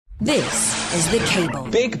This is The Cable.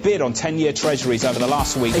 Big bid on 10-year treasuries over the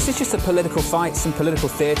last week. Is this just a political fight, some political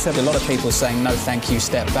theatre? A lot of people are saying, no, thank you,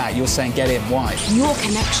 step back. You're saying, get in. Why? Your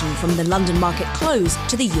connection from the London market close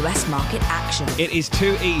to the US market action. It is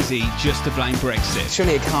too easy just to blame Brexit.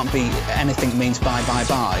 Surely it can't be anything means buy, buy,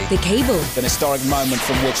 buy. The Cable. An historic moment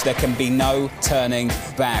from which there can be no turning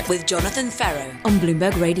back. With Jonathan Ferro on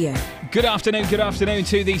Bloomberg Radio. Good afternoon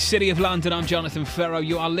to the City of London. I'm Jonathan Ferro.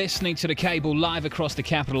 You are listening to The Cable live across the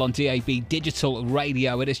capital on DAB Digital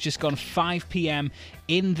Radio. It has just gone 5 p.m.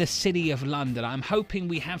 in the City of London. I'm hoping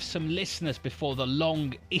we have some listeners before the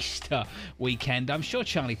long Easter weekend. I'm sure,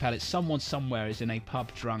 Charlie Pallett, someone somewhere is in a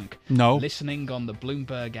pub drunk. No. Listening on the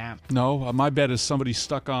Bloomberg app. No, my bet is somebody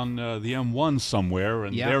stuck on the M1 somewhere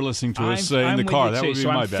and they're listening to us I'm in the car. That would be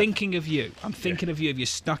my bet. I'm thinking of you. I'm thinking of you if you're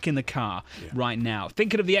stuck in the car right now.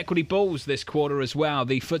 Thinking of the equity bulls this quarter as well.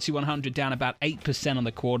 The FTSE 100 down about 8% on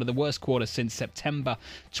the quarter, the worst quarter since September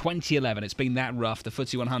 2011. It's been that rough. The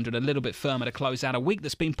FTSE 100 a little bit firmer to close out a week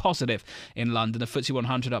that's been positive in London. The FTSE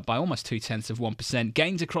 100 up by almost 0.2%.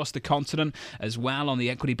 Gains across the continent as well on the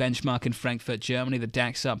equity benchmark in Frankfurt, Germany. The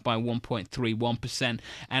DAX up by 1.31%.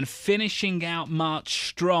 And finishing out March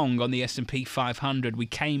strong on the S&P 500. We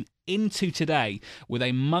came into today with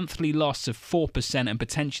a monthly loss of 4% and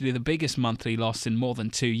potentially the biggest monthly loss in more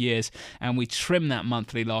than 2 years, and we trim that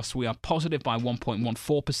monthly loss. We are positive by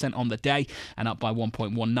 1.14% on the day and up by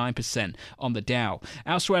 1.19% on the Dow.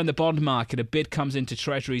 Elsewhere in the bond market, a bid comes into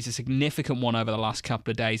treasuries, a significant one over the last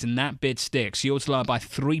couple of days, and that bid sticks. Yields lower by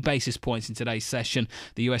 3 basis points in today's session.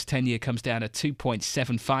 The US 10-year comes down to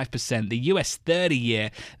 2.75%. The US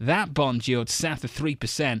 30-year, that bond yield south of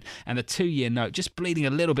 3%, and the 2-year note just bleeding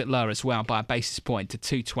a little bit lower as well by a basis point to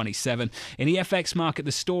 227. In the FX market,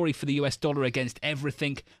 the story for the US dollar against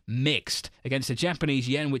everything mixed. Against the Japanese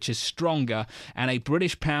yen, which is stronger, and a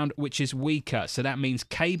British pound, which is weaker. So that means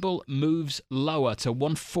cable moves lower to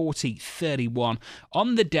 140.31.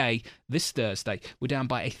 On the day, this Thursday, we're down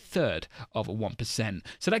by 1/3%.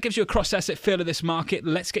 So that gives you a cross-asset feel of this market.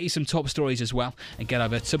 Let's get you some top stories as well and get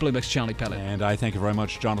over to Bloomberg's Charlie Pallett. And I thank you very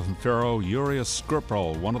much, Jonathan Ferro. Yuria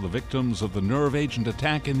Skripal, one of the victims of the nerve agent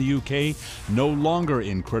attack in the UK, no longer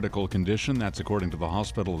in critical condition. That's according to the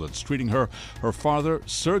hospital that's treating her. Her father,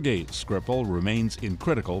 Sergei Skripal, remains in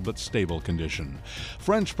critical but stable condition.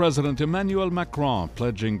 French President Emmanuel Macron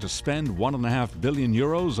pledging to spend €1.5 billion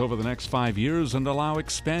over the next 5 years and allow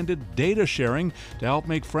expanded data sharing to help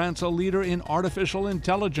make France a leader in artificial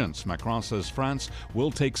intelligence. Macron says France will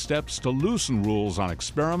take steps to loosen rules on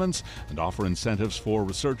experiments and offer incentives for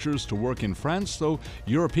researchers to work in France, though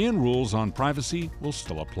European rules on privacy will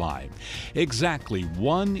still apply. Exactly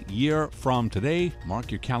 1 year from today,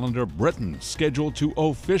 mark your calendar, Britain scheduled to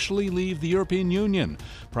officially leave the European Union.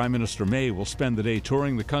 Prime Minister May will spend the day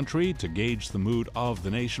touring the country to gauge the mood of the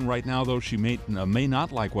nation. Right now, though, she may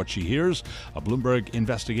not like what she hears. A Bloomberg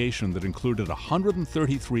investigation that included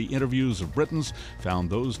 133 interviews of Britons found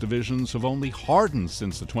those divisions have only hardened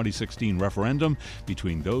since the 2016 referendum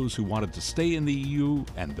between those who wanted to stay in the EU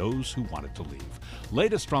and those who wanted to leave.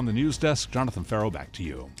 Latest from the news desk, Jonathan Ferro, back to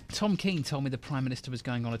you. Tom Keane told me the Prime Minister was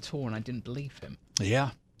going on a tour and I didn't believe him.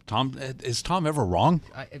 Yeah. Tom, is Tom ever wrong?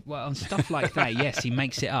 Well, on stuff like that, yes, he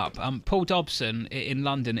makes it up. Paul Dobson in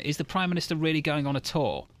London, is the Prime Minister really going on a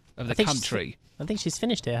tour of the country? I think she's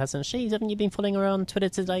finished it, hasn't she? Haven't you been following her on Twitter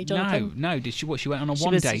today, Jonathan? No. Did she? What? She went on a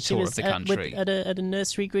one-day tour of the country. At a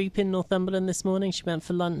nursery group in Northumberland this morning. She went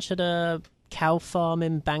for lunch at a cow farm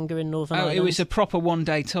in Bangor in Northern Ireland. Oh, it was a proper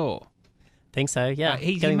one-day tour. Think so, yeah.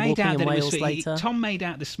 He made out that it was. Tom made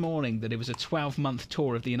out this morning that it was a 12-month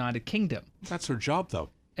tour of the United Kingdom. That's her job, though.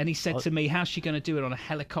 And he said to me, "How's she going to do it, on a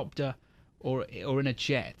helicopter or in a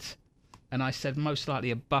jet?" And I said, most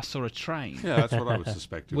likely a bus or a train. Yeah, that's what I was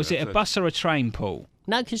suspecting. Was it a bus or a train, Paul?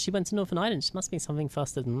 No, because she went to Northern Ireland. She must be something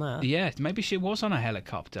faster than that. Yeah, maybe she was on a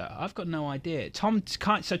helicopter. I've got no idea. Tom made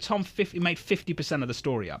 50% of the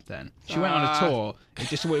story up then. She went on a tour.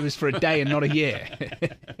 It was for a day and not a year.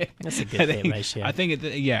 That's a good hit ratio. I think,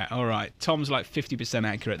 all right. Tom's like 50%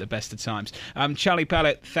 accurate at the best of times. Charlie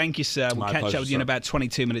Pallett, thank you, sir. We'll catch up with you in about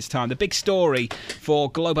 22 minutes' time. The big story for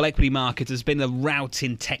global equity markets has been the rout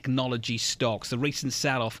in technology stocks. The recent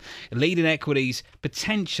sell-off leading equities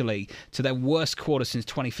potentially to their worst quarter since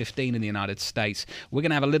 2015 in the United States. We're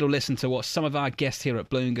going to have a little listen to what some of our guests here at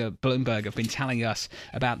Bloomberg have been telling us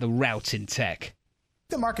about the rout in tech.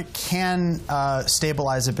 The market can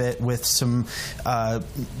stabilize a bit with some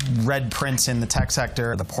red prints in the tech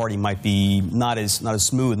sector. The party might be not as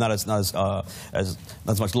smooth, not as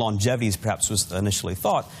much longevity as perhaps was initially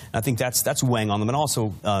thought. And I think that's weighing on them, and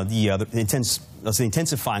also the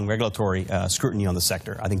intensifying regulatory scrutiny on the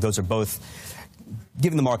sector. I think those are both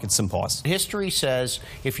giving the market some pause. History says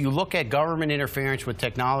if you look at government interference with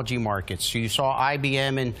technology markets, you saw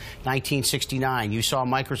IBM in 1969, you saw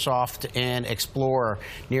Microsoft and Explorer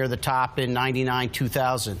near the top in 99,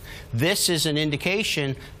 2000. This is an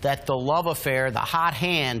indication that the love affair, the hot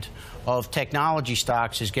hand of technology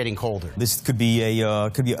stocks is getting colder. This could be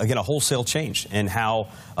again a wholesale change in how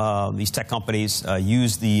these tech companies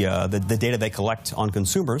use the data they collect on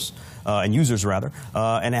consumers and users rather,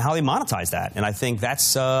 and how they monetize that. And I think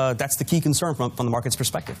that's the key concern from the market's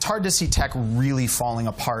perspective. It's hard to see tech really falling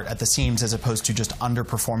apart at the seams as opposed to just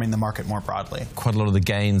underperforming the market more broadly. Quite a lot of the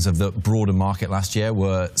gains of the broader market last year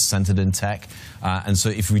were centered in tech, and so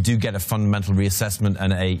if we do get a fundamental reassessment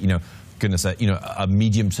and a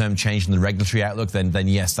medium-term change in the regulatory outlook, then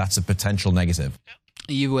yes, that's a potential negative.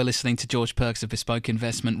 You were listening to George Perks of Bespoke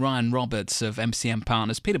Investment, Ryan Roberts of MCM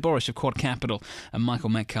Partners, Peter Borish of Quad Capital, and Michael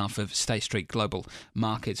Metcalf of State Street Global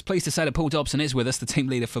Markets. Pleased to say that Paul Dobson is with us, the team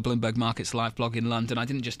leader for Bloomberg Markets Live blog in London. I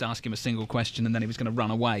didn't just ask him a single question and then he was going to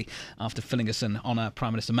run away after filling us in on a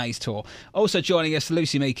Prime Minister May's tour. Also joining us,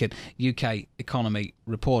 Lucy Meakin, UK economy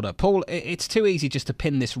reporter. Paul, it's too easy just to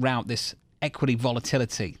pin this route, this equity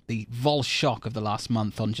volatility, the vol shock of the last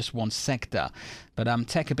month on just one sector, but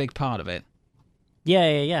tech a big part of it.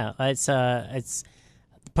 Yeah. It's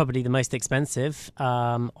probably the most expensive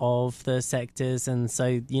of the sectors, and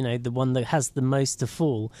so the one that has the most to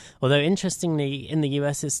fall. Although interestingly, in the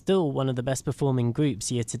US, it's still one of the best performing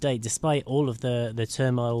groups year to date, despite all of the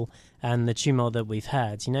turmoil and the tumult that we've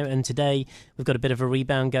had. And today we've got a bit of a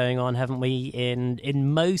rebound going on, haven't we?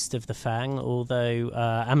 In most of the FANG, although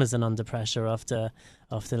Amazon under pressure after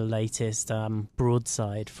the latest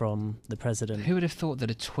broadside from the president. Who would have thought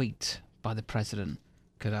that a tweet by the president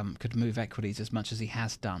could move equities as much as he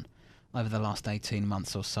has done over the last 18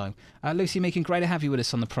 months or so? Lucy Meakin, great to have you with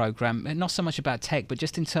us on the programme. Not so much about tech, but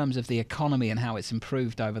just in terms of the economy and how it's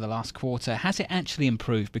improved over the last quarter. Has it actually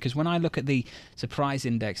improved? Because when I look at the surprise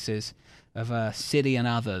indexes of Citi and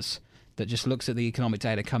others that just looks at the economic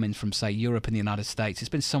data coming from, say, Europe and the United States, it's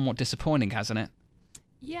been somewhat disappointing, hasn't it?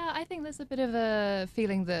 Yeah, I think there's a bit of a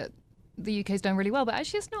feeling that the UK's done really well, but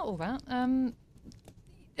actually it's not all that.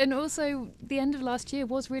 And also, the end of last year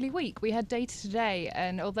was really weak. We had data today,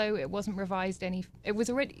 and although it wasn't revised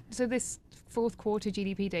so this fourth quarter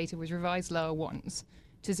GDP data was revised lower once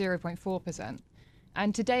to 0.4%.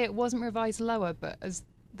 And today it wasn't revised lower, but as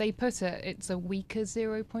they put it, it's a weaker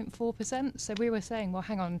 0.4%. So we were saying, well,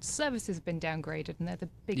 hang on, services have been downgraded, and they're the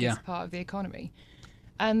biggest part of the economy.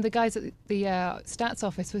 And the guys at the stats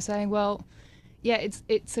office were saying, well, yeah,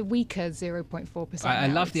 it's a weaker 0.4%. I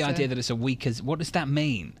love the idea that it's a weaker. What does that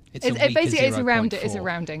mean? It's basically it's a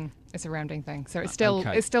rounding thing. So it's still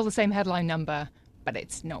the same headline number, but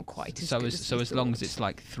it's not quite as good. So as long as it's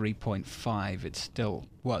like 3.5, it's still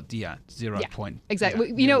 0. Yeah,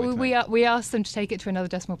 exactly. We asked them to take it to another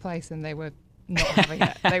decimal place, and they were not having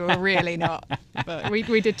it. They were really not. But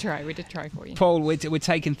we did try. We did try for you. Paul, we're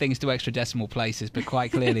taking things to extra decimal places, but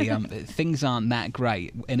quite clearly things aren't that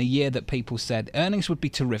great. In a year that people said earnings would be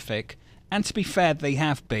terrific, and to be fair, they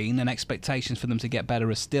have been, and expectations for them to get better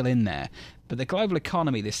are still in there. But the global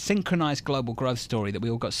economy, this synchronized global growth story that we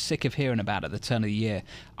all got sick of hearing about at the turn of the year,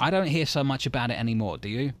 I don't hear so much about it anymore, do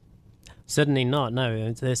you? Certainly not,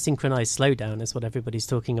 no. The synchronized slowdown is what everybody's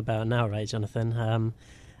talking about now, right, Jonathan?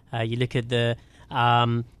 You look at the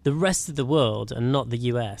rest of the world and not the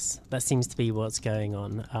US. That seems to be what's going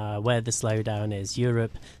on, where the slowdown is.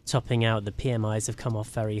 Europe topping out, the PMIs have come off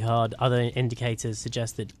very hard. Other indicators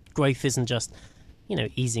suggest that growth isn't just,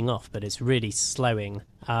 easing off, but it's really slowing.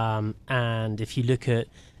 And if you look at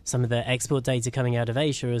some of the export data coming out of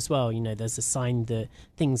Asia as well, there's a sign that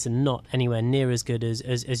things are not anywhere near as good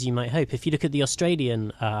as you might hope. If you look at the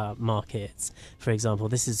Australian markets, for example,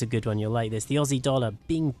 this is a good one, you'll like this. The Aussie dollar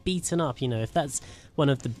being beaten up, if that's one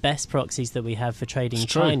of the best proxies that we have for trading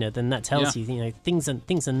China, then that tells you, things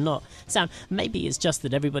are not sound. Maybe it's just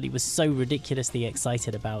that everybody was so ridiculously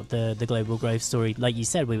excited about the global growth story. Like you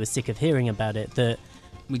said, we were sick of hearing about it, that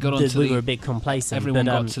we were a bit complacent. Everyone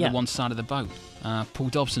got to the one side of the boat. Paul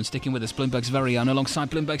Dobson sticking with us, Bloomberg's very own, alongside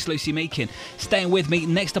Bloomberg's Lucy Meakin. Staying with me,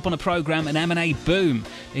 next up on the programme, an M&A boom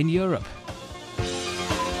in Europe.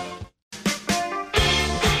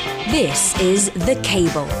 This is The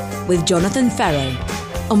Cable with Jonathan Ferro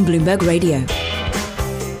on Bloomberg Radio.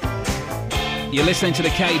 You're listening to The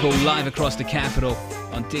Cable live across the capital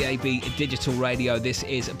on DAB Digital Radio. This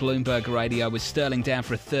is Bloomberg Radio with sterling down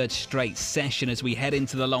for a third straight session as we head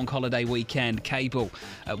into the long holiday weekend. Cable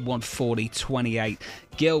at 140.28.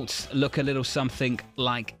 Gilts look a little something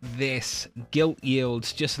like this. Gilt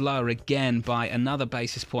yields just lower again by another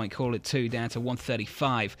basis point, call it 2, down to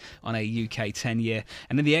 135 on a UK 10-year.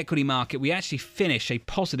 And in the equity market, we actually finish a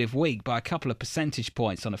positive week by a couple of percentage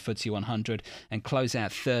points on a FTSE 100 and close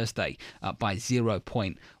out Thursday up by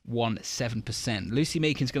 0.17%. Lucy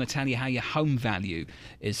Meakin's going to tell you how your home value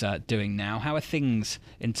is doing now. How are things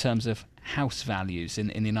in terms of house values in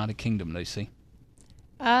the United Kingdom, Lucy?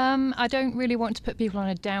 I don't really want to put people on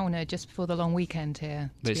a downer just before the long weekend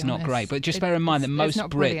here. But it's not great. But just bear in mind that most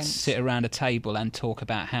Brits sit around a table and talk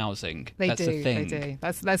about housing. That's the thing. They do.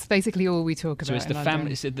 That's basically all we talk about. So it's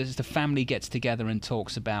the family gets together and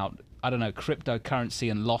talks about, I don't know,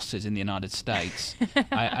 cryptocurrency and losses in the United States.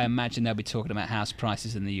 I imagine they'll be talking about house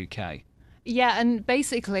prices in the UK. Yeah, and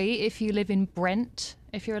basically, if you live in Brent,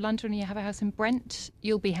 if you're a Londoner and you have a house in Brent,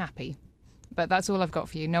 you'll be happy. But that's all I've got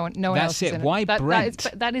for you. No one else. That's it. Why Brent?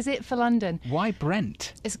 That is it for London. Why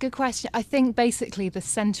Brent? It's a good question. I think basically the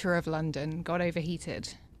centre of London got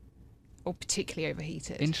overheated, or particularly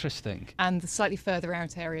overheated. Interesting. And the slightly further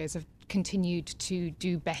out areas have continued to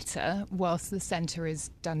do better, whilst the centre is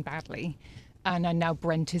done badly. And now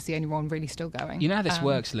Brent is the only one really still going. You know how this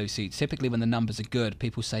works, Lucy? Typically when the numbers are good,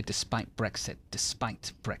 people say despite Brexit.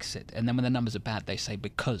 And then when the numbers are bad, they say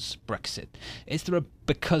because Brexit. Is there a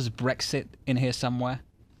because Brexit in here somewhere?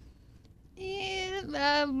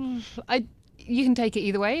 Yeah, you can take it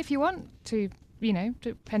either way if you want to,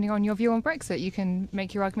 depending on your view on Brexit. You can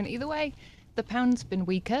make your argument either way. The pound's been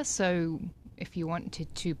weaker, so if you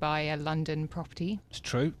wanted to buy a London property... It's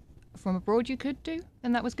true. From abroad you could do,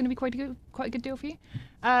 and that was going to be quite a good deal for you.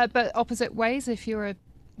 But opposite ways, if you're a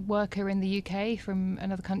worker in the UK from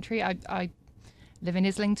another country, I live in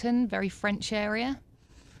Islington, very French area.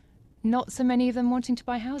 Not so many of them wanting to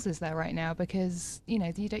buy houses there right now because you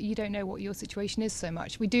don't know what your situation is so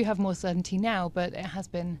much. We do have more certainty now, but that has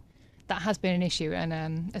been an issue,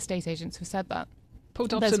 and estate agents have said that. Paul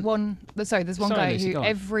Dobson. There's one guy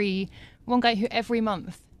who every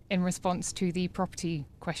month, in response to the property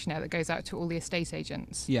questionnaire that goes out to all the estate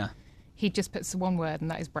agents. Yeah. He just puts one word,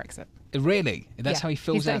 and that is Brexit. Really? That's how he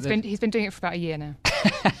fills out he's been doing it for about a year now.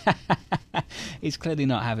 He's clearly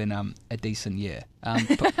not having a decent year.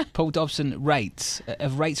 Paul Dobson, rates.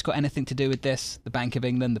 Have rates got anything to do with this? The Bank of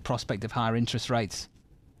England, the prospect of higher interest rates?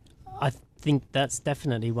 I think that's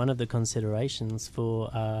definitely one of the considerations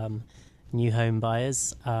for new home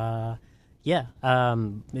buyers. Yeah, a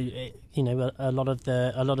lot of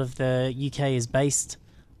the UK is based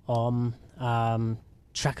on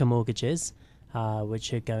tracker mortgages,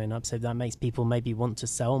 which are going up. So that makes people maybe want to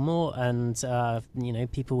sell more, and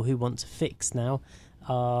people who want to fix now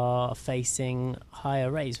are facing higher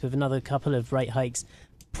rates. With another couple of rate hikes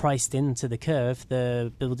priced into the curve,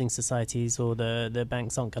 the building societies or the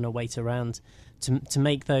banks aren't going to wait around to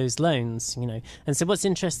make those loans, And so what's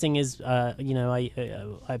interesting is, I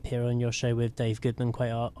appear on your show with Dave Goodman quite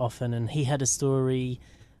often, and he had a story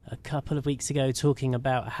a couple of weeks ago talking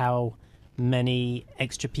about how many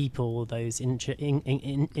extra people those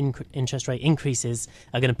interest rate increases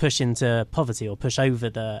are going to push into poverty or push over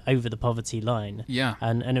the poverty line. Yeah,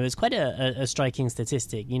 and it was quite a striking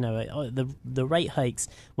statistic. The rate hikes.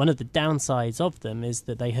 One of the downsides of them is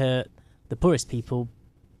that they hurt the poorest people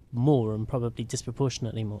more, and probably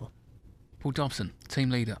disproportionately more. Paul Dobson, team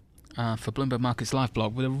leader for Bloomberg Markets Live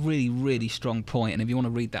blog, with a really, really strong point. And if you want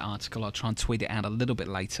to read that article, I'll try and tweet it out a little bit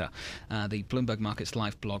later. The Bloomberg Markets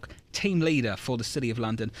Live blog, team leader for the City of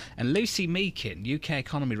London. And Lucy Meakin, UK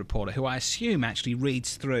economy reporter, who I assume actually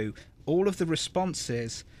reads through all of the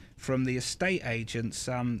responses from the estate agents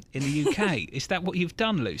in the UK. Is that what you've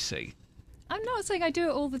done, Lucy? I'm not saying I do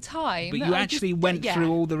it all the time. But you actually went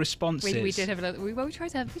through all the responses. We did have a little. We tried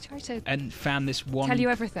to. And found this one. Tell you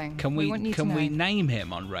everything. Can we name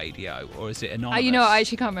him on radio, or is it anonymous? I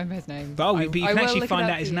actually can't remember his name. Oh, but you can actually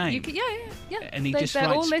find out his name. Yeah. And he just they're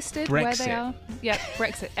writes all listed Brexit. where they are. Yeah,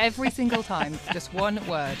 Brexit every single time, just one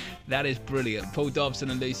word. That is brilliant. Paul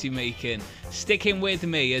Dobson and Lucy Meakin sticking with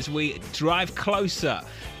me as we drive closer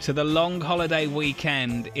to the long holiday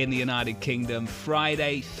weekend in the United Kingdom,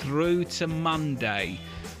 Friday through to Monday.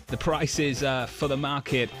 The prices for the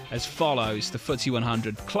market as follows. The FTSE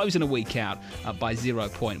 100 closing a week out up by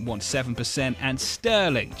 0.17%, and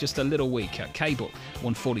sterling just a little weaker. Cable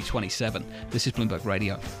 140.27. This is Bloomberg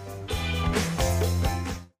Radio.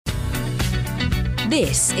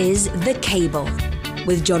 This is The Cable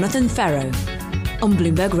with Jonathan Ferro on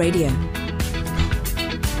Bloomberg Radio.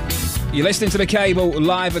 You're listening to The Cable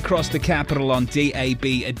live across the capital on DAB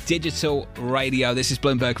digital radio. This is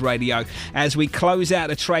Bloomberg Radio. As we close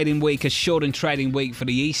out a trading week, a shortened trading week for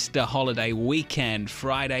the Easter holiday weekend,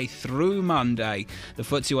 Friday through Monday, the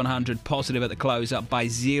FTSE 100 positive at the close, up by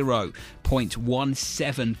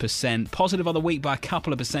 0.17%. Positive on the week by a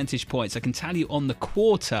couple of percentage points. I can tell you on the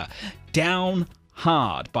quarter, down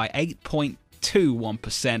hard by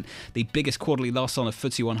 8.21%. The biggest quarterly loss on the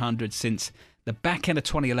FTSE 100 since the back end of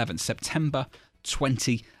 2011, September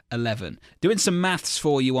 2011. Doing some maths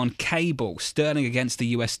for you on cable, sterling against the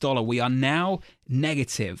US dollar. We are now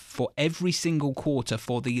negative for every single quarter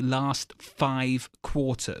for the last 5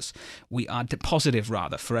 quarters. We are positive,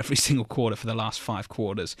 rather, for every single quarter for the last 5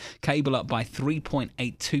 quarters. Cable up by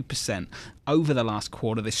 3.82% over the last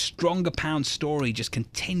quarter. This stronger pound story just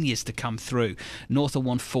continues to come through. North of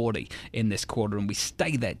 140 in this quarter, and we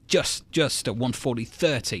stay there just at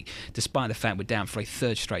 140.30, despite the fact we're down for a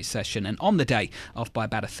third straight session, and on the day off by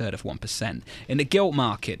about a third of 1%. In the gilt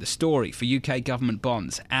market, the story for UK government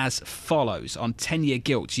bonds as follows. On 10-year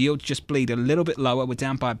gilts, yields just bleed a little bit lower. We're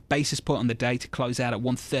down by a basis point on the day to close out at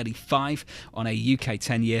 135 on a UK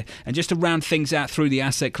 10-year. And just to round things out through the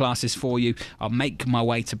asset classes for you, I'll make my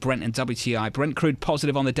way to Brent and WTI. Brent crude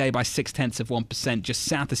positive on the day by 0.6%, just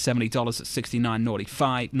south of $70 at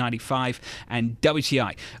 69.95, and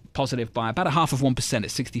WTI positive by about 0.5% at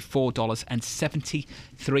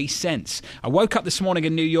 $64.73. I woke up this morning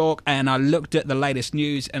in New York and I looked at the latest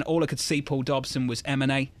news, and all I could see, Paul Dobson, was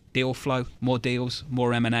M&A. Deal flow, more deals,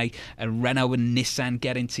 more M&A, and Renault and Nissan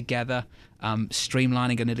getting together,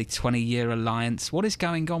 streamlining a nearly 20-year alliance. What is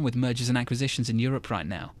going on with mergers and acquisitions in Europe right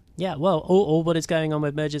now? Yeah, well, all what is going on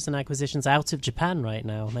with mergers and acquisitions out of Japan right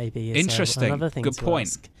now, maybe. Is, interesting. Another thing Good to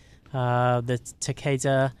point. Ask. The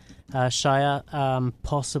Takeda Shire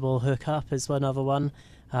possible hookup is another one.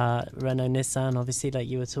 Renault Nissan, obviously, like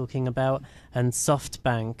you were talking about, and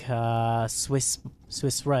SoftBank, Swiss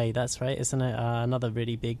Re, that's right, isn't it? Another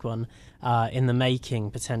really big one in the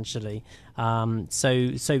making, potentially.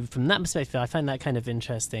 So from that perspective, I find that kind of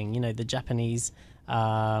interesting. You know, the Japanese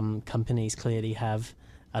companies clearly have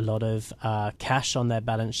a lot of cash on their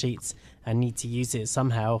balance sheets and need to use it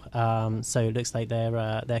somehow. So it looks like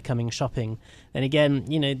they're coming shopping. And again,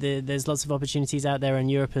 you know, there's lots of opportunities out there in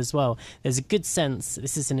Europe as well. There's a good sense.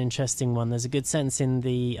 This is an interesting one. There's a good sense in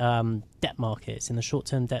the debt markets, in the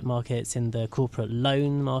short-term debt markets, in the corporate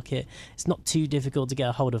loan market. It's not too difficult to get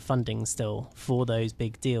a hold of funding still for those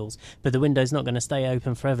big deals. But the window's not going to stay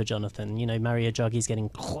open forever, Jonathan. You know, Mario Draghi's getting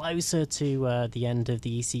closer to the end of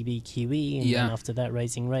the ECB QE, and then after that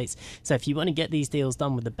raising rates. So if you want to get these deals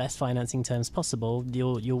done with the best financing terms possible,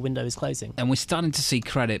 your window is closing. And we're starting to see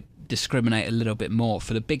credit discriminate a little bit more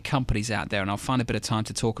for the big companies out there, and I'll find a bit of time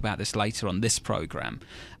to talk about this later on this program,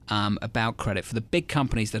 about credit. For the big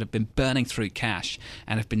companies that have been burning through cash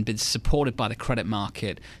and have been supported by the credit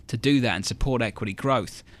market to do that and support equity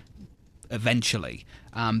growth eventually.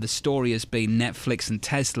 The story has been Netflix and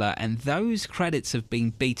Tesla, and those credits have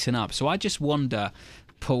been beaten up. So I just wonder,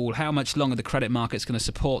 Paul, how much longer the credit market's going to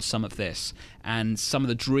support some of this and some of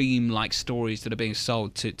the dream-like stories that are being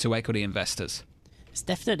sold to equity investors. It's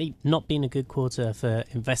definitely not been a good quarter for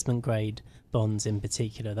investment-grade bonds in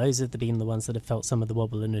particular. Those have been the ones that have felt some of the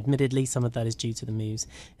wobble, and admittedly some of that is due to the moves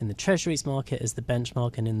in the treasuries market as the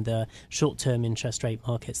benchmark, and in the short-term interest rate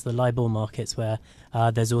markets, the LIBOR markets, where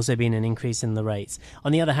there's also been an increase in the rates.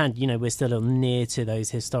 On the other hand, you know, we're still near to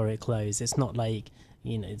those historic lows. It's not like,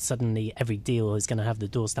 you know, suddenly every deal is going to have the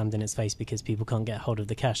door slammed in its face because people can't get hold of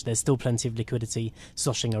the cash. There's still plenty of liquidity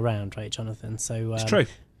sloshing around, right, Jonathan? So it's true.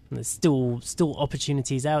 There's still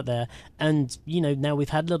opportunities out there. And, you know, now we've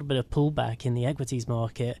had a little bit of pullback in the equities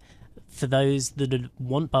market. For those that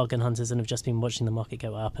want bargain hunters and have just been watching the market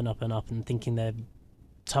go up and up and up and thinking their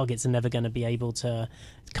targets are never going to be able to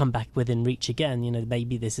come back within reach again, you know,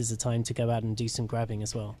 maybe this is a time to go out and do some grabbing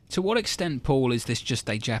as well. To what extent, Paul, is this just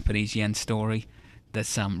a Japanese yen story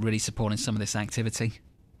that's really supporting some of this activity?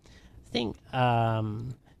 I think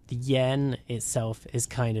the yen itself is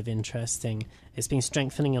kind of interesting. It's been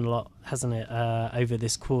strengthening a lot, hasn't it, over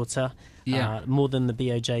this quarter? Yeah. More than the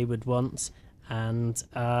BOJ would want. And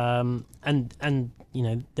you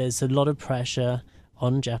know, there's a lot of pressure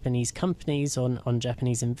on Japanese companies, on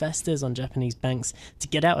Japanese investors, on Japanese banks to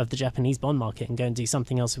get out of the Japanese bond market and go and do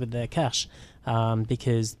something else with their cash.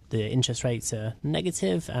 because the interest rates are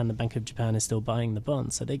negative and the Bank of Japan is still buying the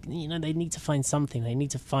bonds. So they need to find something. They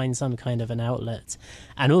need to find some kind of an outlet.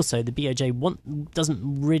 And also the BOJ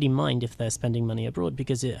doesn't really mind if they're spending money abroad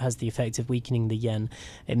because it has the effect of weakening the yen.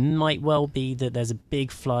 It might well be that there's a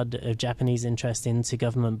big flood of Japanese interest into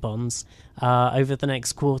government bonds over the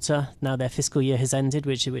next quarter. Now their fiscal year has ended,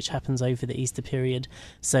 which happens over the Easter period.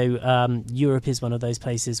 So Europe is one of those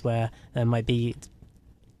places where there might be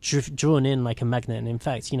drawn in like a magnet, and in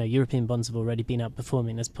fact, European bonds have already been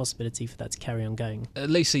outperforming. There's a possibility for that to carry on going.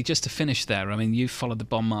 Lucy, just to finish there, I mean, you've followed the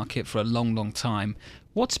bond market for a long, long time.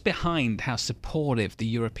 What's behind how supportive the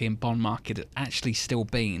European bond market has actually still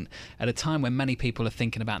been at a time when many people are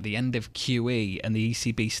thinking about the end of QE and the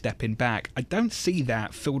ECB stepping back? I don't see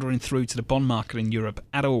that filtering through to the bond market in Europe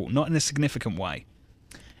at all, not in a significant way.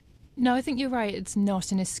 No, I think you're right. It's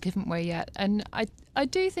not in a significant way yet. And I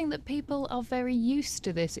do think that people are very used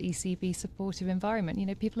to this ECB supportive environment.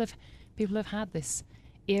 People have had this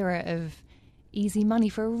era of easy money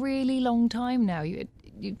for a really long time now.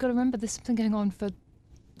 You've got to remember this has been going on for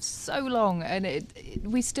so long, and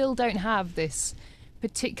we still don't have this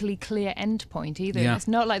particularly clear end point either. Yeah. It's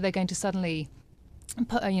not like they're going to suddenly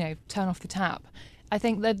turn off the tap. I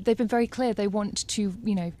think that they've been very clear they want to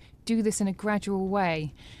do this in a gradual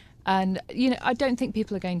way. And I don't think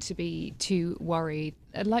people are going to be too worried.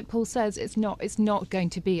 Like Paul says, it's not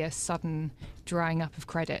going to be a sudden drying up of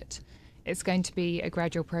credit. It's going to be a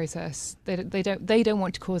gradual process. They don't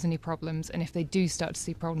want to cause any problems, and if they do start to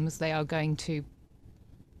see problems, they are going to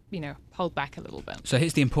hold back a little bit. So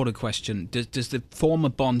here's the important question: Does the former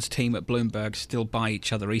bonds team at Bloomberg still buy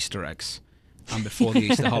each other Easter eggs before the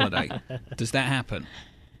Easter holiday? Does that happen?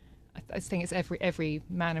 I think it's every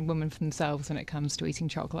man and woman for themselves when it comes to eating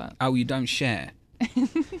chocolate. Oh, you don't share?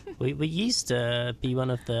 We used to be one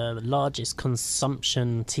of the largest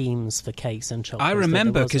consumption teams for cakes and chocolate. I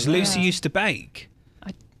remember because Lucy used to bake.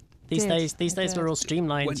 These days we're all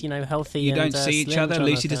streamlined, healthy. You don't see each other.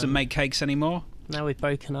 Lucy Jonathan. doesn't make cakes anymore. Now we've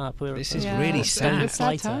broken up. This is really sad.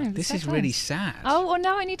 This is really sad. Oh, well,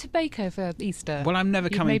 now I need to bake over Easter. Well, I'm never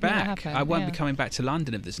coming back. I won't be coming back to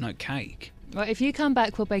London if there's no cake. Well, if you come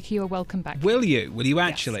back, we'll bake you a welcome back. Will you? Will you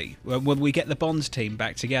actually? Yes. Will we get the Bonds team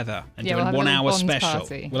back together and do a 1 hour special?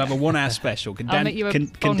 Party. We'll have a 1 hour special. Can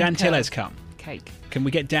Dan Tillers come? Cake. Can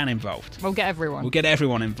we get Dan involved? We'll get everyone. We'll get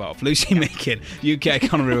everyone involved. Lucy Meakin, UK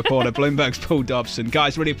economy reporter, Bloomberg's Paul Dobson.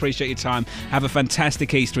 Guys, really appreciate your time. Have a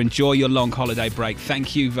fantastic Easter. Enjoy your long holiday break.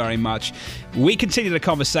 Thank you very much. We continue the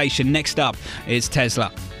conversation. Next up is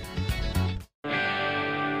Tesla.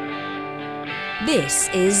 This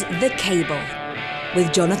is The Cable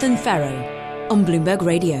with Jonathan Ferro on Bloomberg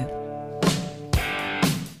Radio.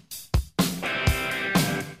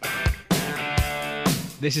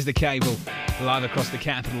 This is The Cable, live across the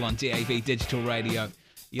capital on DAB Digital Radio.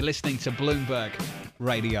 You're listening to Bloomberg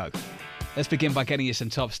Radio. Let's begin by getting you some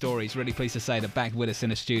top stories. Really pleased to say that back with us in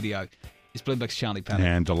the studio is Bloomberg's Charlie Pellett.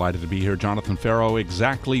 And delighted to be here, Jonathan Ferro.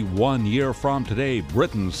 Exactly 1 year from today,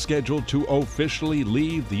 Britain's scheduled to officially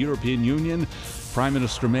leave the European Union. Prime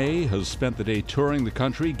Minister May has spent the day touring the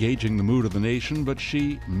country, gauging the mood of the nation, but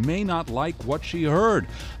she may not like what she heard.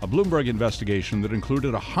 A Bloomberg investigation that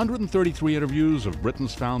included 133 interviews of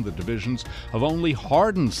Britons found that divisions have only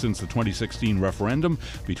hardened since the 2016 referendum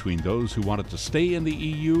between those who wanted to stay in the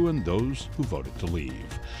EU and those who voted to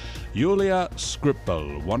leave. Julia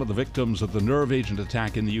Skripal, one of the victims of the nerve agent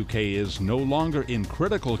attack in the UK, is no longer in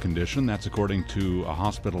critical condition. That's according to a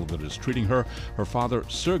hospital that is treating her. Her father,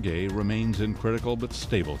 Sergei, remains in critical but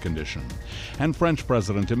stable condition. And French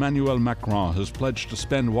President Emmanuel Macron has pledged to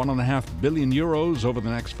spend €1.5 billion over the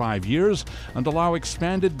next 5 years and allow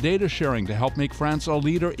expanded data sharing to help make France a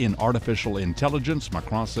leader in artificial intelligence.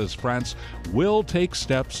 Macron says France will take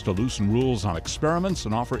steps to loosen rules on experiments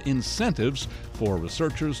and offer incentives for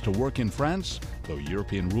researchers to work in France, though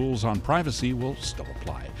European rules on privacy will still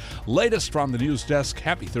apply. Latest from the news desk.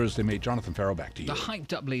 Happy Thursday, mate. Jonathan Ferro, back to you. The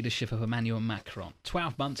hyped-up leadership of Emmanuel Macron.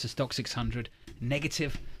 12 months of Stock 600,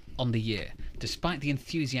 negative on the year, despite the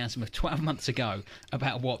enthusiasm of 12 months ago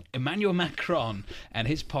about what Emmanuel Macron and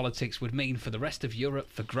his politics would mean for the rest of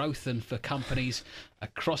Europe, for growth and for companies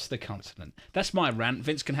across the continent. That's my rant.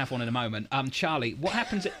 Vince can have one in a moment. Charlie, what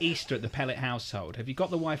happens at Easter at the Pellett household? Have you got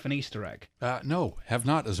the wife an Easter egg? No, have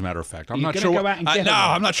not, as a matter of fact. I'm not sure.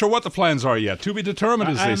 I'm not sure what the plans are yet. To be determined,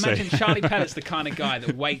 as they say. I imagine Charlie Pellett's the kind of guy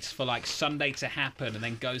that waits for like Sunday to happen and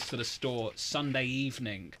then goes to the store Sunday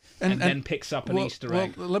evening and then picks up an Easter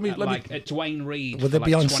egg. Let me at Dwayne's Dwayne Reed. Would they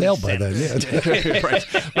be on sale by then? Yeah. Right.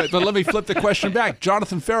 But let me flip the question back.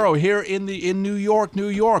 Jonathan Ferro here in New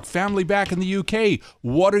York, family back in the UK.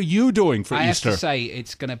 What are you doing for Easter? I have to say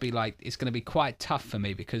it's going to be quite tough for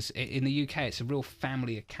me because in the UK it's a real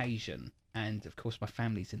family occasion. And, of course, my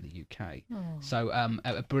family's in the UK. Oh. So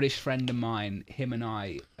a British friend of mine, him and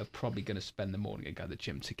I are probably going to spend the morning and go to the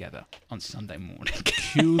gym together on Sunday morning.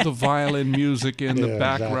 Cue the violin music in the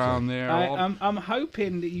background there. I'm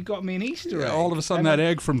hoping that you got me an Easter egg. All of a sudden, that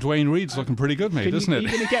egg from Dwayne Reed's looking pretty good, mate, isn't it? Are you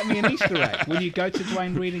going to get me an Easter egg? Will you go to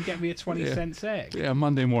Dwayne Reed and get me a 20-cent egg? Yeah,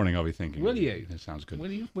 Monday morning I'll be thinking. Will you? That sounds good.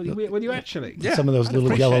 Will you actually? Yeah, some of those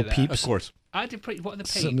little yellow peeps. Of course. What are the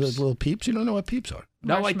peeps? Some of those little peeps. You don't know what peeps are.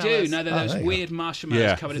 No, I do. No, they're those weird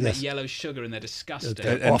marshmallows covered in that yellow sugar, and they're disgusting.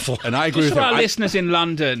 They're awful. And I agree with with our listeners in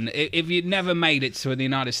London, if you've never made it to the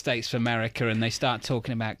United States of America and they start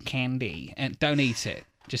talking about candy, and don't eat it.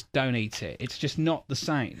 Just don't eat it. It's just not the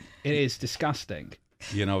same. It is disgusting.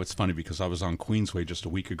 You know, it's funny because I was on Queensway just a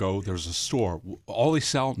week ago. There's a store. All they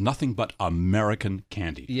sell, nothing but American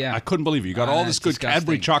candy. Yeah. I couldn't believe it. You got all this good disgusting.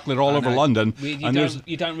 Cadbury chocolate all over London.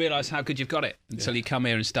 You don't realise how good you've got it until you come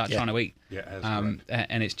here and start trying to eat. Yeah,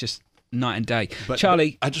 and it's just night and day. But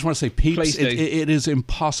Charlie, I just want to say, peeps, please do. It is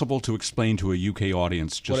impossible to explain to a UK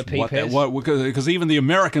audience just what a peep is. Because even the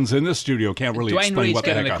Americans in this studio can't really Dwayne explain Reed's what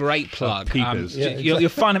the heck getting a great plug. peep is. You'll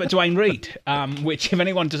find him at Dwayne Reed, which if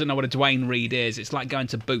anyone doesn't know what a Dwayne Reed is, it's like going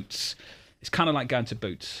to Boots. It's kind of like going to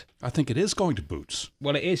Boots. I think it is going to Boots.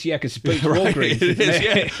 Well, it is, yeah, because Boots right. Walgreens. It is,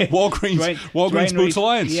 yeah. Walgreens Boots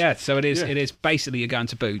Alliance. Yeah, so it is. Yeah. It is basically you're going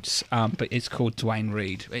to Boots, but it's called Dwayne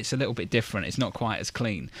Reed. It's a little bit different. It's not quite as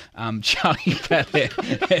clean. Charlie Pellet.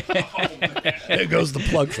 There goes the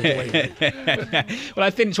plug for Dwayne Reed. Well,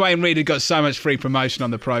 I think Dwayne Reed had got so much free promotion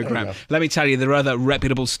on the program. Let me tell you, there are other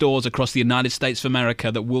reputable stores across the United States of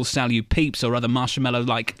America that will sell you Peeps or other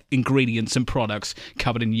marshmallow-like ingredients and products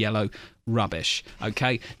covered in yellow rubbish.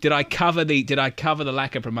 Okay, did I cover the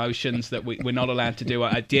lack of promotions that we're not allowed to do?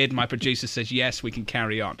 I did. My producer says yes, we can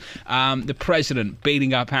carry on. The president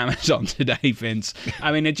beating up Amazon today, Vince.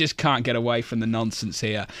 I mean, it just can't get away from the nonsense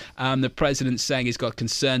here. The president's saying he's got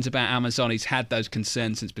concerns about Amazon. He's had those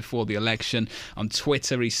concerns since before the election. On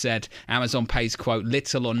Twitter, he said Amazon pays, quote,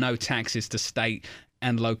 little or no taxes to state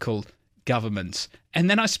and local governments. And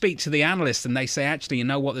then I speak to the analysts and they say, actually, you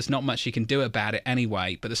know what, there's not much you can do about it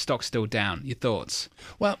anyway, but the stock's still down. Your thoughts?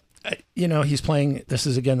 Well, you know, he's playing, this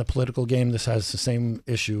is again the political game. This has the same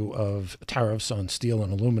issue of tariffs on steel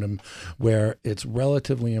and aluminum, where it's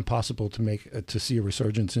relatively impossible to see a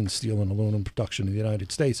resurgence in steel and aluminum production in the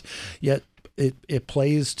United States. Yet it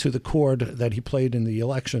plays to the chord that he played in the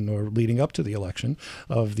election or leading up to the election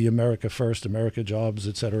of the America First, America Jobs,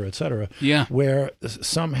 et cetera, yeah. Where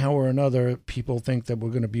somehow or another people think that we're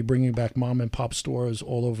going to be bringing back mom and pop stores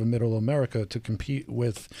all over middle America to compete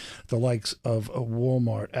with the likes of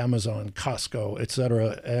Walmart, Amazon, Costco, et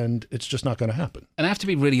cetera, and it's just not going to happen. And I have to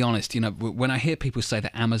be really honest, you know, when I hear people say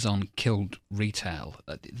that Amazon killed retail,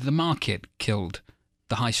 the market killed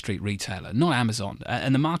the high street retailer, not Amazon,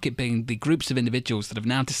 and the market being the groups of individuals that have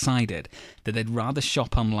now decided that they'd rather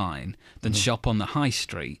shop online than shop on the high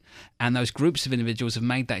street, and those groups of individuals have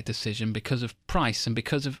made that decision because of price and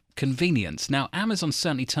because of convenience. Now, Amazon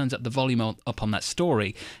certainly turns up the volume up on that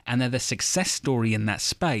story, and they're the success story in that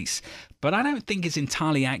space. But I don't think it's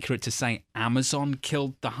entirely accurate to say Amazon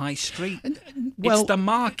killed the high street. Well, it's the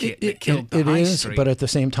market that killed the high street. But at the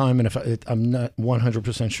same time, and I'm not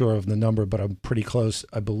 100% sure of the number, but I'm pretty close.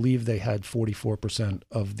 I believe they had 44%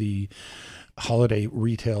 of the holiday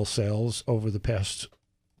retail sales over the past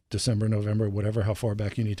December, November, whatever, how far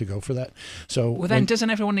back you need to go for that. So, well, then doesn't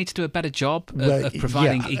everyone need to do a better job of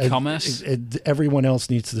providing e-commerce? Everyone else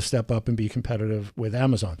needs to step up and be competitive with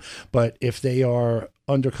Amazon. But if they are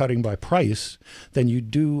undercutting by price, then you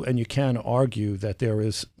do and you can argue that there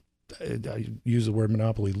is, I use the word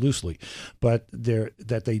monopoly loosely, but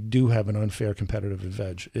that they do have an unfair competitive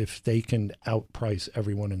advantage if they can outprice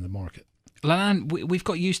everyone in the market. Lalan, we've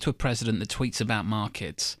got used to a president that tweets about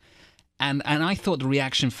markets. And I thought the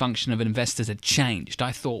reaction function of investors had changed.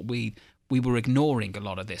 I thought we were ignoring a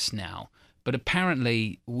lot of this now. But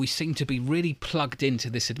apparently we seem to be really plugged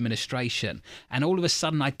into this administration. And all of a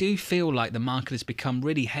sudden I do feel like the market has become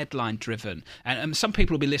really headline driven. And some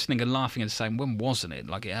people will be listening and laughing and saying, when wasn't it?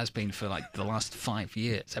 Like it has been for like the last 5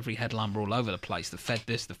 years. Every headline were all over the place. The Fed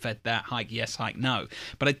this, the Fed that, hike yes, hike no.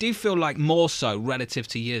 But I do feel like more so relative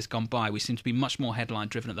to years gone by, we seem to be much more headline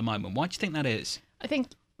driven at the moment. Why do you think that is? I think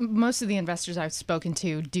most of the investors I've spoken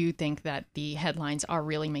to do think that the headlines are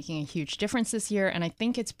really making a huge difference this year. And I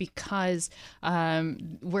think it's because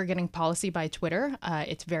we're getting policy by Twitter.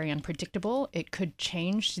 It's very unpredictable. It could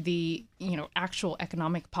change the actual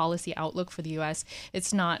economic policy outlook for the U.S.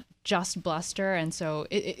 It's not just bluster. And so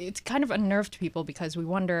it's kind of unnerved people because we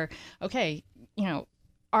wonder, okay,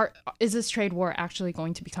 is this trade war actually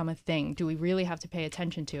going to become a thing? Do we really have to pay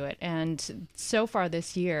attention to it? And so far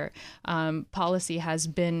this year, policy has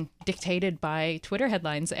been dictated by Twitter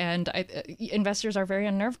headlines, and investors are very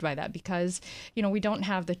unnerved by that because, we don't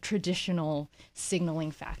have the traditional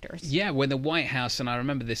signaling factors. Yeah, when the White House, and I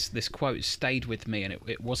remember this quote stayed with me, and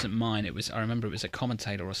it wasn't mine. I remember it was a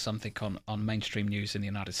commentator or something on mainstream news in the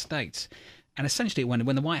United States, and essentially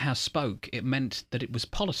when the White House spoke, it meant that it was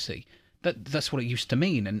policy. That's what it used to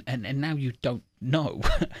mean, and now you don't know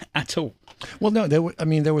at all. Well, no, there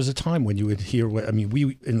was a time when you would hear,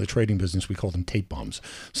 we in the trading business, we call them tape bombs.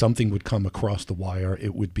 Something would come across the wire.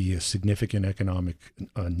 It would be a significant economic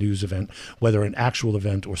news event, whether an actual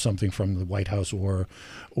event or something from the White House or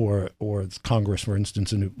Congress, for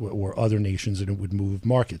instance, or other nations, and it would move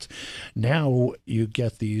markets. Now you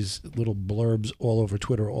get these little blurbs all over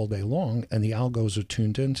Twitter all day long, and the algos are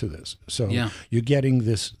tuned into this. So you're getting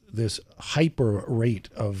this hyper rate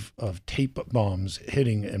of tape bombs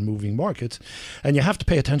hitting and moving markets, and you have to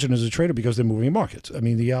pay attention as a trader because they're moving markets. I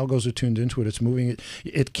mean, the algos are tuned into it. It's moving.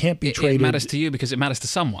 It can't be traded. It matters to you because it matters to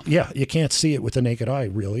someone. Yeah, you can't see it with the naked eye,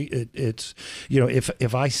 really. It's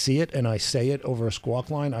if I see it and I say it over a squawk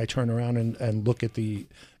line, I turn around and look at the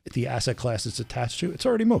asset class it's attached to. It's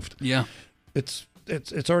already moved. Yeah, it's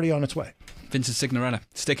already on its way. Vincent Signorella,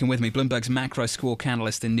 sticking with me, Bloomberg's macro squawk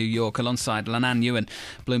analyst in New York, alongside Lannan Nguyen,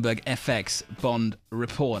 Bloomberg FX bond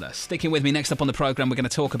reporter. Sticking with me, next up on the program, we're going to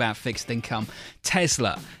talk about fixed income.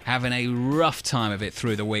 Tesla having a rough time of it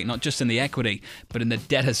through the week, not just in the equity, but in the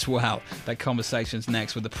debt as well. That conversation's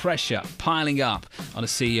next, with the pressure piling up on the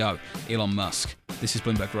CEO, Elon Musk. This is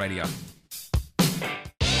Bloomberg Radio.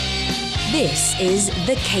 This is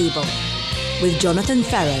The Cable with Jonathan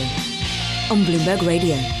Ferro on Bloomberg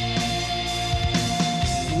Radio.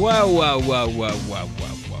 Whoa.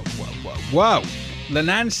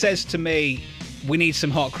 Lannan says to me, we need some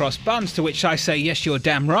hot cross buns, to which I say, yes, you're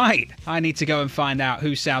damn right. I need to go and find out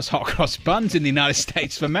who sells hot cross buns in the United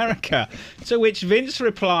States of America. To which Vince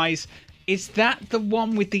replies, is that the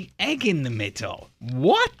one with the egg in the middle?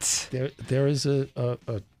 What? There is a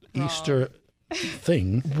Easter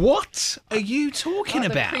thing. What are you talking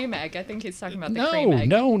about? The cream egg. I think he's talking about the cream egg.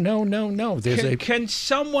 No. Can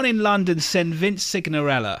someone in London send Vince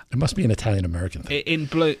Signorella? It must be an Italian-American thing. In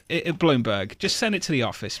Bloomberg. Just send it to the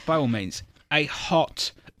office, by all means. A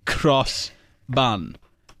hot cross bun.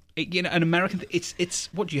 An American. It's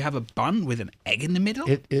what, do you have a bun with an egg in the middle?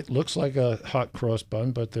 It looks like a hot cross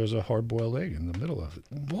bun, but there's a hard-boiled egg in the middle of it.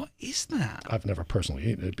 What is that? I've never personally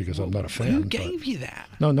eaten it because I'm not a fan. Who gave you that?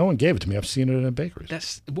 No one gave it to me. I've seen it in bakeries.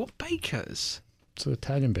 That's what bakers? It's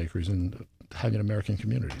Italian bakeries in Italian-American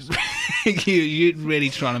communities. You're really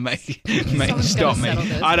trying to make stop me.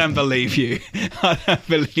 I don't believe you. I don't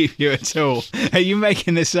believe you at all. Are you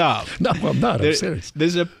making this up? No, I'm not. I'm serious.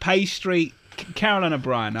 There's a pastry. Caroline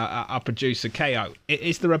O'Brien, our producer, KO,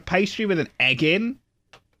 is there a pastry with an egg in?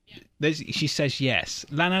 She says yes.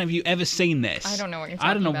 Lannan, have you ever seen this? I don't know what you're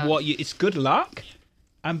talking about. I don't know it's good luck.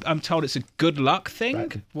 I'm told it's a good luck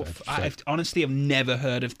thing. I honestly have never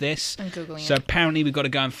heard of this. I'm Googling it. So apparently we've got to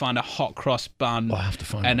go and find a hot cross bun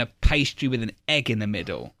and a pastry with an egg in the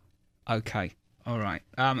middle. Okay. All right.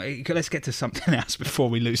 Let's get to something else before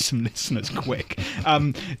we lose some listeners quick.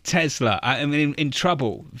 Tesla, I mean, in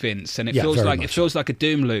trouble, Vince, and it feels like a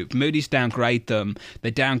doom loop. Moody's downgrade them. They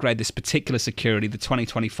downgrade this particular security, the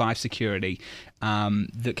 2025 security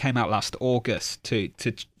that came out last August to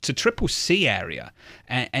triple C area,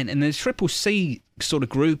 and the triple C sort of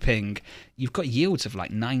grouping, you've got yields of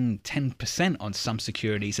like 9-10% on some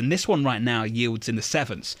securities, and this one right now yields in the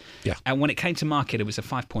 7s. Yeah. And when it came to market, it was a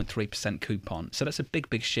 5.3% coupon. So that's a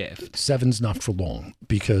big shift. 7's not for long,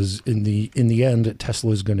 because in the end,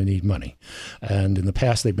 Tesla is going to need money, and in the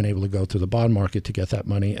past they've been able to go to the bond market to get that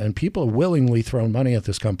money, and people have willingly thrown money at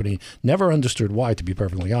this company. Never understood why, to be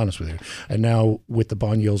perfectly honest with you. And now with the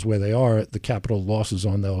bond yields where they are, the capital losses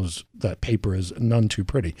on that paper is none too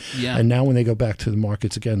pretty. Yeah. And now when they go back to the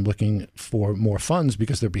markets again looking for more funds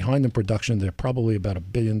because they're behind in production, they're probably about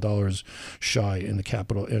 $1 billion shy in the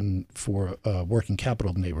capital for working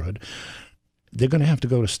capital neighborhood. They're going to have to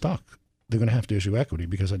go to stock. They're going to have to issue equity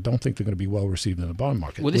because I don't think they're going to be well received in the bond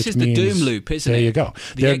market. Well, this is the doom loop, isn't it? There you go.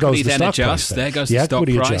 There goes the stock price. There goes the stock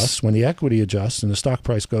price. When the equity adjusts and the stock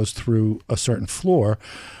price goes through a certain floor,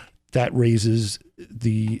 that raises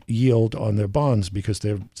the yield on their bonds because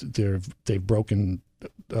they've broken.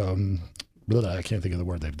 I can't think of the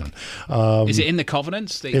word they've done. Is it in the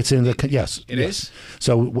covenants? It's in the yes. It yes. is.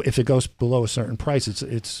 So if it goes below a certain price,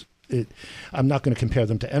 it's. I'm not going to compare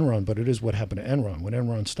them to Enron, but it is what happened to Enron. When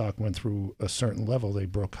Enron stock went through a certain level, they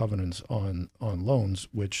broke covenants on loans,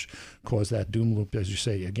 which caused that doom loop, as you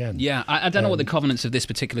say, again. Yeah, I don't know what the covenants of this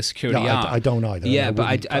particular security are. I don't either. Yeah,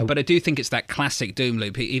 but I do think it's that classic doom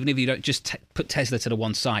loop. Even if you don't just put Tesla to the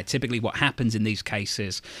one side, typically what happens in these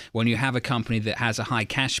cases, when you have a company that has a high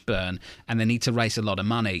cash burn and they need to raise a lot of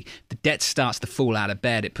money, the debt starts to fall out of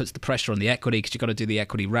bed. It puts the pressure on the equity because you've got to do the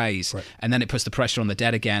equity raise, and then it puts the pressure on the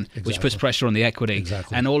debt again. Which puts pressure on the equity.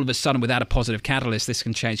 Exactly. And all of a sudden, without a positive catalyst, this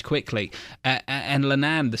can change quickly. And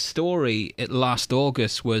Lannan, the story last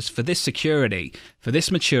August was for this security, for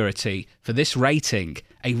this maturity, for this rating,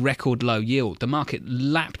 a record low yield. The market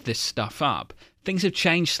lapped this stuff up. Things have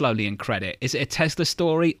changed slowly in credit. Is it a Tesla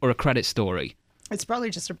story or a credit story? It's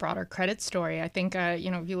probably just a broader credit story. I think, if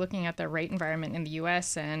you're looking at the rate environment in the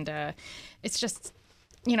U.S. and it's just,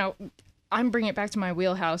 I'm bringing it back to my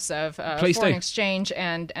wheelhouse of foreign exchange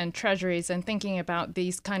and treasuries and thinking about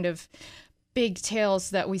these kind of big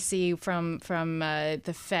tails that we see from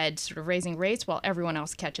the Fed sort of raising rates while everyone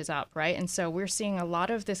else catches up, right? And so we're seeing a lot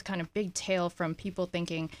of this kind of big tail from people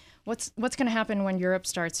thinking, what's going to happen when Europe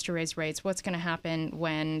starts to raise rates? What's going to happen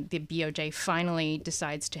when the BOJ finally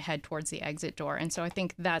decides to head towards the exit door? And so I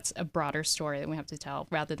think that's a broader story that we have to tell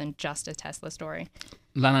rather than just a Tesla story.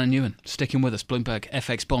 Lannan Nguyen, sticking with us, Bloomberg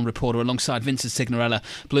FX bond reporter alongside Vincent Signorella,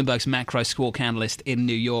 Bloomberg's macro squawk analyst in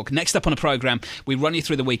New York. Next up on the programme, we run you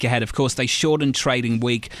through the week ahead. Of course, a shortened trading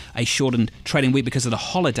week because of the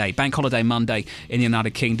holiday, Bank Holiday Monday in the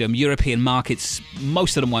United Kingdom. European markets,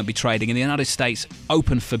 most of them won't be trading. In the United States,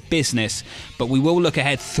 open for business. But we will look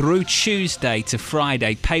ahead through Tuesday to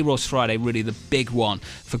Friday. Payrolls Friday, really the big one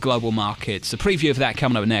for global markets. A preview of that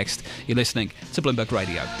coming up next. You're listening to Bloomberg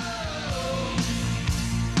Radio.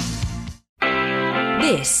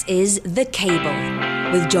 This is The Cable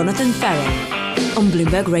with Jonathan Ferro on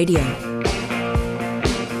Bloomberg Radio.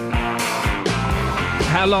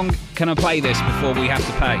 How long can I play this before we have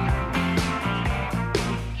to pay?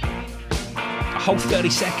 A whole 30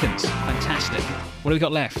 seconds. Fantastic. What have we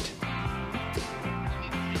got left?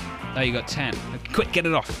 Oh, you got 10. Quick, get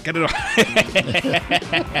it off. Get it off.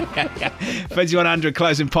 FTSE 100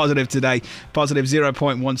 closing positive today. Positive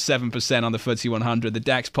 0.17% on the FTSE 100. The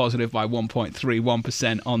DAX positive by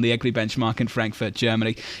 1.31% on the equity benchmark in Frankfurt,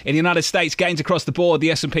 Germany. In the United States, gains across the board.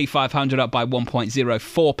 The S&P 500 up by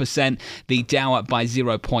 1.04%. The Dow up by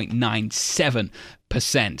 0.97%.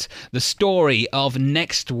 The story of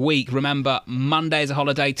next week. Remember, Monday's a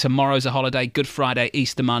holiday, tomorrow's a holiday, Good Friday,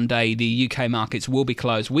 Easter Monday. The UK markets will be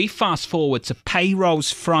closed. We fast forward to Payrolls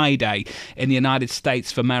Friday in the United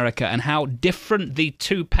States of America and how different the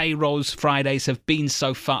two Payrolls Fridays have been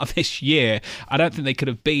so far this year. I don't think they could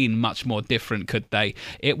have been much more different, could they?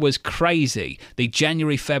 It was crazy. The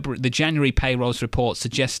January payrolls report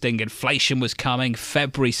suggesting inflation was coming,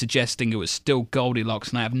 February suggesting it was still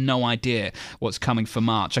Goldilocks, and I have no idea what's coming for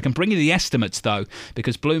March. I can bring you the estimates though,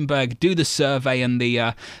 because Bloomberg do the survey and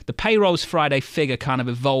the payrolls Friday figure kind of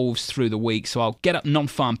evolves through the week. So I'll get up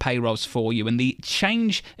non-farm payrolls for you, and the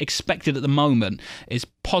change expected at the moment is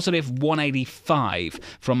positive 185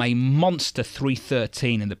 from a monster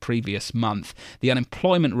 313 in the previous month. The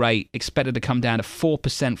unemployment rate expected to come down to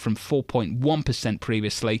 4% from 4.1%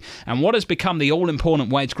 previously, and what has become the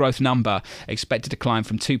all-important wage growth number expected to climb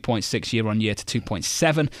from 2.6 year-on-year to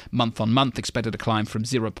 2.7 month-on-month, expected to climb from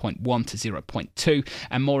 0.1 to 0.2,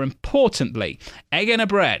 and more importantly, egg in a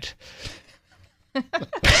bread.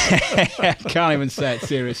 Can't even say it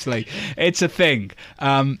seriously. It's a thing.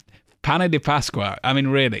 Pane di Pasqua. I mean,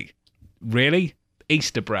 really?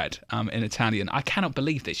 Easter bread in Italian. I cannot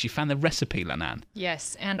believe this. You found the recipe, Lannan.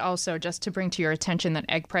 Yes, and also just to bring to your attention that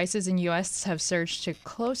egg prices in U.S. have surged to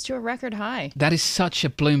close to a record high. That is such a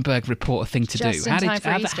Bloomberg reporter thing to just do. How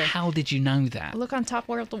the hell did you know that? Look on Top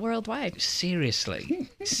Worldwide. Seriously?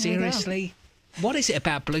 Seriously? What is it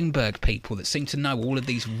about Bloomberg people that seem to know all of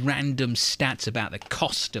these random stats about the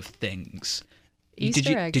cost of things?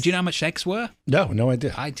 Easter eggs. Did you know how much eggs were? No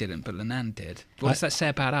idea. I didn't, but Lannan did. What does that say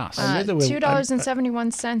about us?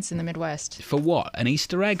 $2.71 in the Midwest. For what? An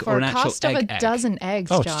Easter egg or an actual egg? For a cost of a dozen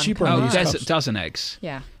eggs, John. It's cheaper on the East Coast. Dozen eggs.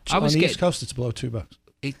 Yeah. On the East Coast, it's below $2.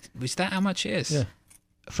 Is that how much it is? Yeah.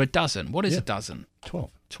 For a dozen? What is a dozen?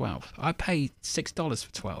 12. I pay $6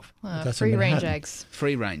 for 12. That's free range eggs.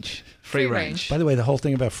 Free range. By the way, the whole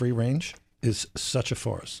thing about free range is such a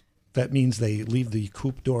farce. That means they leave the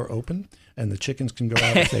coop door open and the chickens can go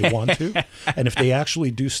out if they want to. And if they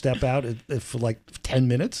actually do step out for like 10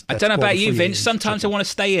 minutes. I don't know about you, Vince. Sometimes I want to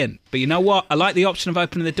stay in. But you know what? I like the option of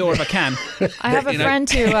opening the door if I can. I have a friend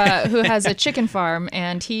who has a chicken farm,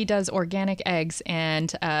 and he does organic eggs. And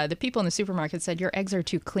the people in the supermarket said, your eggs are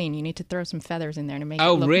too clean. You need to throw some feathers in there to make it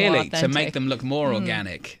look more authentic. To make them look more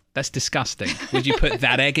organic. That's disgusting. Would you put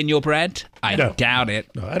that egg in your bread? I doubt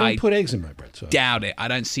it. No, I don't put eggs in my bread. So. Doubt it. I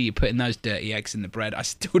don't see you putting those dirty eggs in the bread. I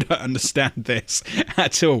still don't understand this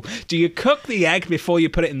at all. Do you cook the egg before you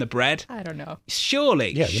put it in the bread? I don't know.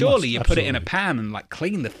 Surely you put it in a pan and like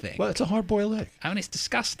clean the thing. Well, it's a hard-boiled egg. I mean, it's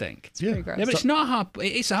disgusting. It's pretty gross. Yeah, but it's not hard.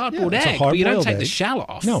 It's a hard-boiled egg, but you don't take the shell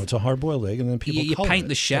off. No, it's a hard-boiled egg, and then people you paint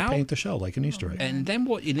the shell. They paint the shell like an Easter egg. And then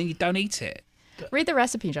what? Then you don't eat it. Read the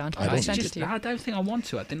recipe, John. I don't think I want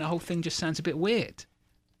to. I think the whole thing just sounds a bit weird.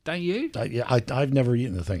 Don't you? I've never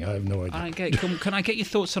eaten the thing. I have no idea. I don't get it. Can I get your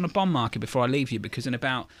thoughts on the bond market before I leave you? Because in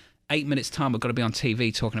about 8 minutes' time, we've got to be on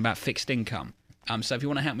TV talking about fixed income. So if you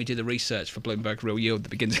want to help me do the research for Bloomberg Real Yield that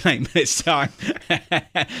begins in 8 minutes' time,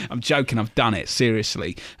 I'm joking. I've done it.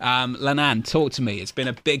 Seriously. Lannan, talk to me. It's been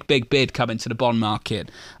a big bid coming to the bond market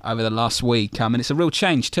over the last week. And it's a real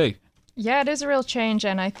change too. Yeah, it is a real change,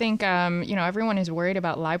 and I think everyone is worried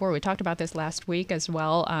about LIBOR. We talked about this last week as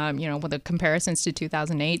well. With the comparisons to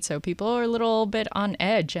 2008, so people are a little bit on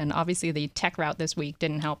edge, and obviously the tech rout this week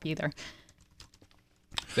didn't help either.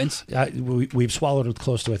 Vince? We've swallowed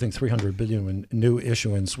close to, I think, $300 billion in new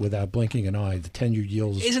issuance without blinking an eye. The 10-year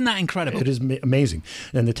yields... Isn't that incredible? It is amazing.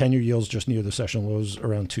 And the 10-year yields just near the session lows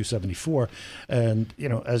around 274. And,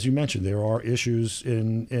 as you mentioned, there are issues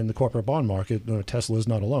in the corporate bond market. Tesla is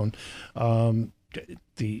not alone.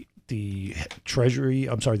 The Treasury,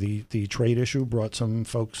 the trade issue brought some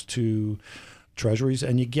folks to Treasuries.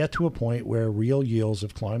 And you get to a point where real yields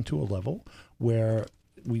have climbed to a level where...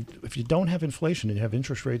 if you don't have inflation and you have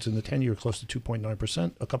interest rates in the 10-year close to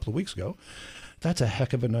 2.9% a couple of weeks ago, that's a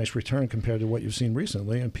heck of a nice return compared to what you've seen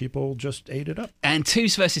recently, and people just ate it up. And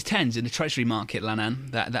 2s versus 10s in the Treasury market,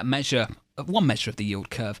 Lannan, that measure, one measure of the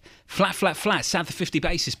yield curve, flat, south of 50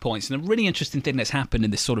 basis points. And a really interesting thing that's happened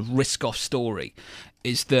in this sort of risk-off story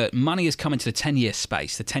is that money has come into the 10-year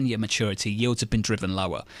space, the 10-year maturity, yields have been driven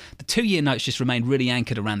lower. The 2-year notes just remained really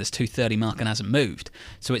anchored around this 230 mark and hasn't moved.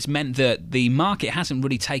 So it's meant that the market hasn't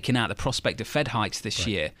really taken out the prospect of Fed hikes this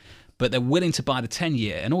year, but they're willing to buy the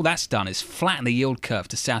 10-year. And all that's done is flatten the yield curve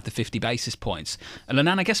to south of 50 basis points. And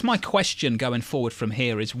Lannan, I guess my question going forward from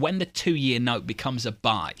here is when the 2-year note becomes a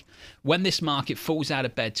buy, when this market falls out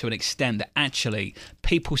of bed to an extent that actually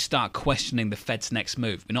people start questioning the Fed's next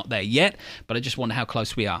move. We're not there yet, but I just wonder how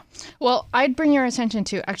close we are. Well, I'd bring your attention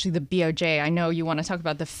to actually the BOJ. I know you want to talk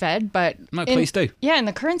about the Fed, but... No, please do. Yeah, in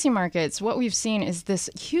the currency markets, what we've seen is this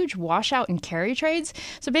huge washout in carry trades.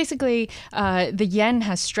 So basically, the yen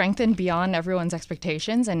has strengthened beyond everyone's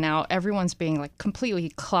expectations, and now everyone's being like completely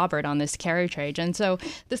clobbered on this carry trade. And so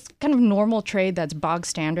this kind of normal trade that's bog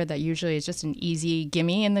standard that usually is just an easy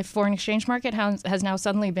gimme in the foreign exchange market has now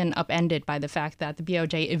suddenly been upended by the fact that the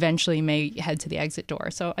BOJ eventually may head to the exit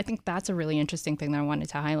door. So I think that's a really interesting thing that I wanted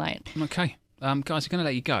to highlight. Okay. Guys, I'm going to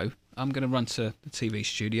let you go. I'm going to run to the TV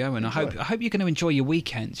studio, and I hope you're going to enjoy your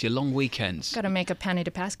weekends, your long weekends. Got to make a pane de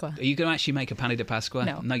Pasqua. Are you going to actually make a pane de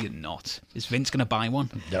Pasqua? No, you're not. Is Vince going to buy one?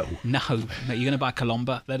 No. You're going to buy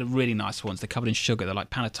Colomba. They're the really nice ones. They're covered in sugar. They're like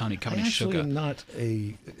panettone covered in sugar. I'm not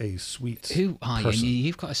a sweet. Who are person. you?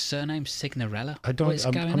 You've got a surname Signorella. I don't.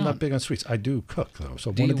 I'm not big on sweets. I do cook though.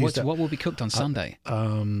 So what will be cooked on Sunday?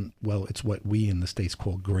 Well, it's what we in the States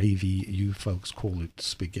call gravy. You folks call it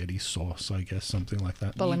spaghetti sauce, I guess, something like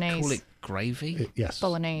that. Bolognese. You call it gravy? Yes.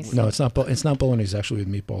 Bolognese. No, it's not. It's not bolognese. Actually,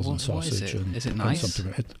 with meatballs and sausage. Is it nice?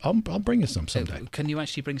 I'll bring you some someday. Can you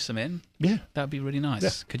actually bring some in? Yeah, that'd be really nice.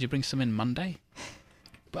 Yeah. Could you bring some in Monday?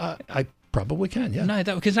 I probably can. Yeah. No,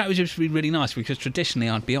 because that would just be really nice. Because traditionally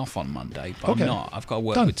I'd be off on Monday, but I'm not. I've got to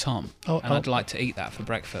work with Tom, and I'd like to eat that for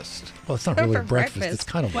breakfast. Well, it's not really breakfast. It's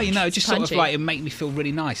kind of. Well, just sort of like it make me feel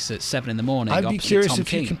really nice at 7 in the morning. I'd be curious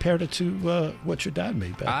if you compared it to what your dad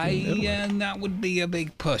made back in Italy. That would be a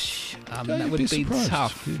big push. That would be surprised.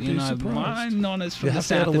 tough. My nonna's from you the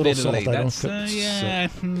south of Italy. That's yeah.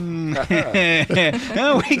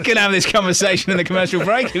 We can have this conversation in the commercial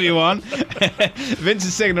break if you want.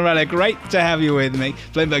 Vincent Signorella, great to have you with me.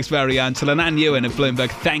 Bloomberg's very own Lannan Ewan of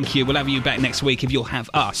Bloomberg. Thank you. We'll have you back next week if you'll have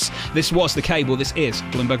us. This was The Cable. This is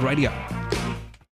Bloomberg Radio.